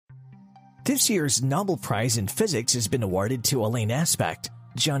This year's Nobel Prize in Physics has been awarded to Alain Aspect,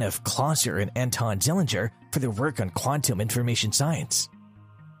 John F. Clauser, and Anton Zeilinger for their work on quantum information science.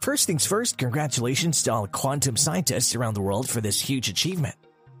 First things first, congratulations to all quantum scientists around the world for this huge achievement.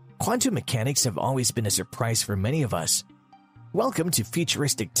 Quantum mechanics have always been a surprise for many of us. Welcome to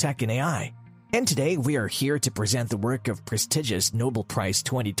Futuristic Tech and AI, and today we are here to present the work of prestigious Nobel Prize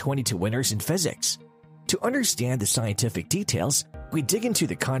 2022 winners in physics. To understand the scientific details, we dig into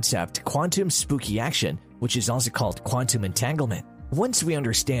the concept quantum spooky action, which is also called quantum entanglement. Once we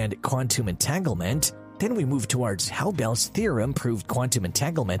understand quantum entanglement, then we move towards how Bell's theorem proved quantum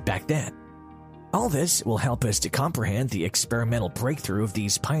entanglement back then. All this will help us to comprehend the experimental breakthrough of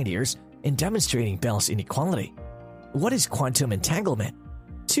these pioneers in demonstrating Bell's inequality. What is quantum entanglement?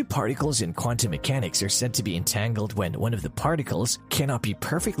 Two particles in quantum mechanics are said to be entangled when one of the particles cannot be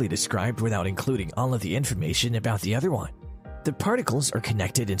perfectly described without including all of the information about the other one. The particles are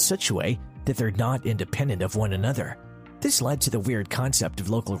connected in such a way that they're not independent of one another. This led to the weird concept of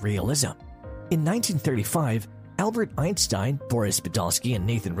local realism. In 1935, Albert Einstein, Boris Podolsky, and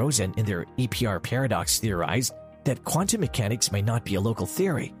Nathan Rosen in their EPR paradox theorized that quantum mechanics may not be a local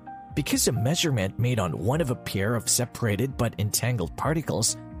theory, because a measurement made on one of a pair of separated but entangled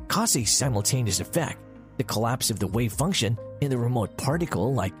particles caused a simultaneous effect, the collapse of the wave function in the remote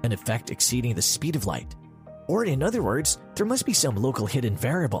particle, like an effect exceeding the speed of light. Or in other words, there must be some local hidden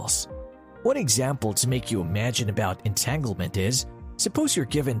variables. One example to make you imagine about entanglement is, suppose you're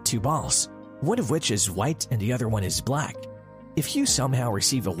given two balls, one of which is white and the other one is black. If you somehow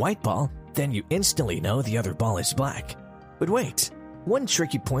receive a white ball, then you instantly know the other ball is black. But wait, one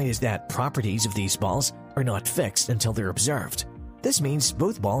tricky point is that properties of these balls are not fixed until they're observed. This means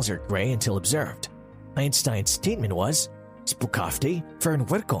both balls are gray until observed. Einstein's statement was, "Spookhaftig för en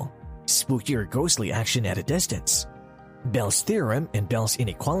cirkel," spooky or ghostly action at a distance. Bell's theorem and Bell's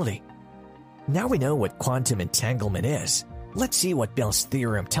inequality. Now we know what quantum entanglement is. Let's see what Bell's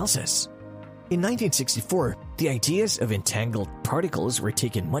theorem tells us. In 1964, the ideas of entangled particles were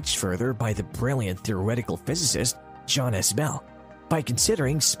taken much further by the brilliant theoretical physicist John S. Bell. By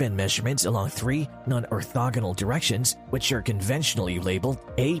considering spin measurements along three non-orthogonal directions, which are conventionally labeled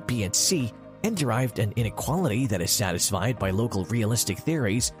A, B, and C, and derived an inequality that is satisfied by local realistic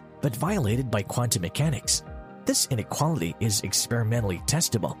theories but violated by quantum mechanics. This inequality is experimentally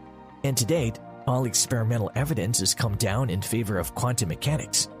testable, and to date, all experimental evidence has come down in favor of quantum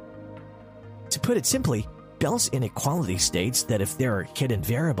mechanics. To put it simply, Bell's inequality states that if there are hidden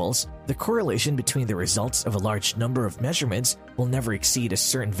variables, the correlation between the results of a large number of measurements will never exceed a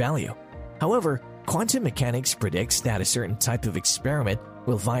certain value. However, quantum mechanics predicts that a certain type of experiment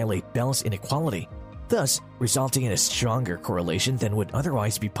will violate Bell's inequality, thus resulting in a stronger correlation than would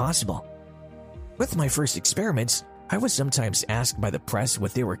otherwise be possible. With my first experiments, I was sometimes asked by the press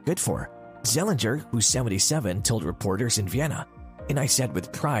what they were good for. Zeilinger, who's 77, told reporters in Vienna, and I said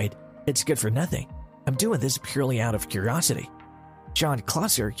with pride, "It's good for nothing. I'm doing this purely out of curiosity." John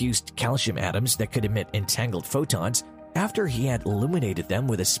Clauser used calcium atoms that could emit entangled photons after he had illuminated them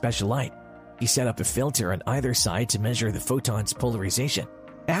with a special light. He set up a filter on either side to measure the photon's polarization.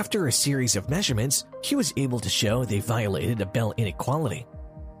 After a series of measurements, he was able to show they violated a Bell inequality.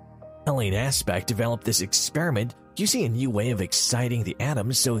 Alain Aspect developed this experiment using a new way of exciting the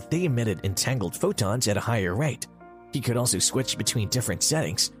atoms so they emitted entangled photons at a higher rate. He could also switch between different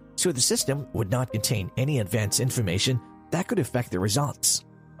settings, so the system would not contain any advanced information that could affect the results.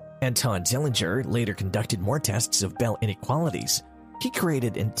 Anton Zeilinger later conducted more tests of Bell inequalities. He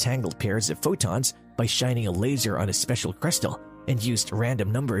created entangled pairs of photons by shining a laser on a special crystal and used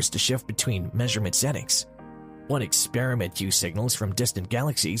random numbers to shift between measurement settings. One experiment used signals from distant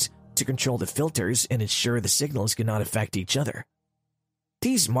galaxies to control the filters and ensure the signals could not affect each other.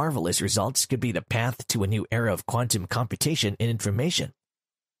 These marvelous results could be the path to a new era of quantum computation and information.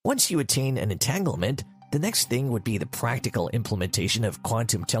 Once you attain an entanglement, the next thing would be the practical implementation of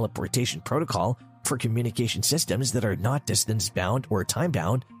quantum teleportation protocol for communication systems that are not distance-bound or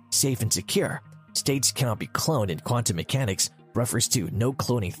time-bound, safe and secure. States cannot be cloned in quantum mechanics refers to no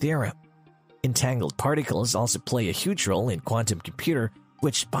cloning theorem. Entangled particles also play a huge role in quantum computer,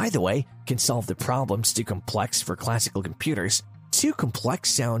 which, by the way, can solve the problems too complex for classical computers. Too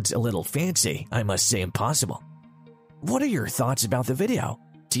complex sounds a little fancy, I must say impossible. What are your thoughts about the video?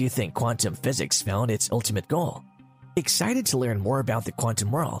 Do you think quantum physics found its ultimate goal? Excited to learn more about the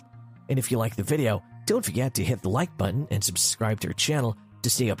quantum world? And if you like the video, don't forget to hit the like button and subscribe to our channel to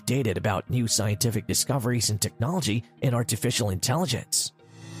stay updated about new scientific discoveries in technology and artificial intelligence.